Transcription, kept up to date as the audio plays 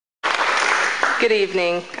Good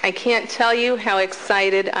evening. I can't tell you how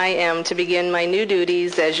excited I am to begin my new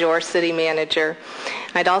duties as your city manager.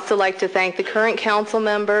 I'd also like to thank the current council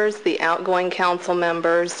members, the outgoing council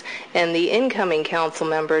members, and the incoming council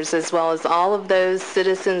members, as well as all of those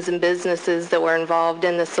citizens and businesses that were involved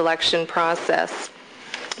in the selection process.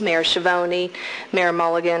 Mayor Schiavone, Mayor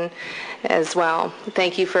Mulligan as well.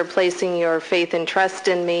 Thank you for placing your faith and trust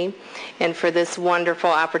in me and for this wonderful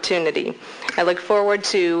opportunity. I look forward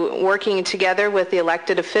to working together with the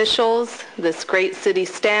elected officials, this great city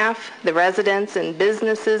staff, the residents and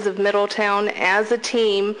businesses of Middletown as a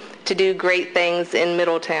team to do great things in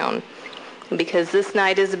Middletown. Because this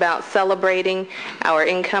night is about celebrating our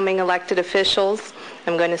incoming elected officials,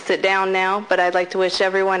 I'm going to sit down now, but I'd like to wish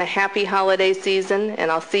everyone a happy holiday season,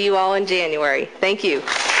 and I'll see you all in January. Thank you.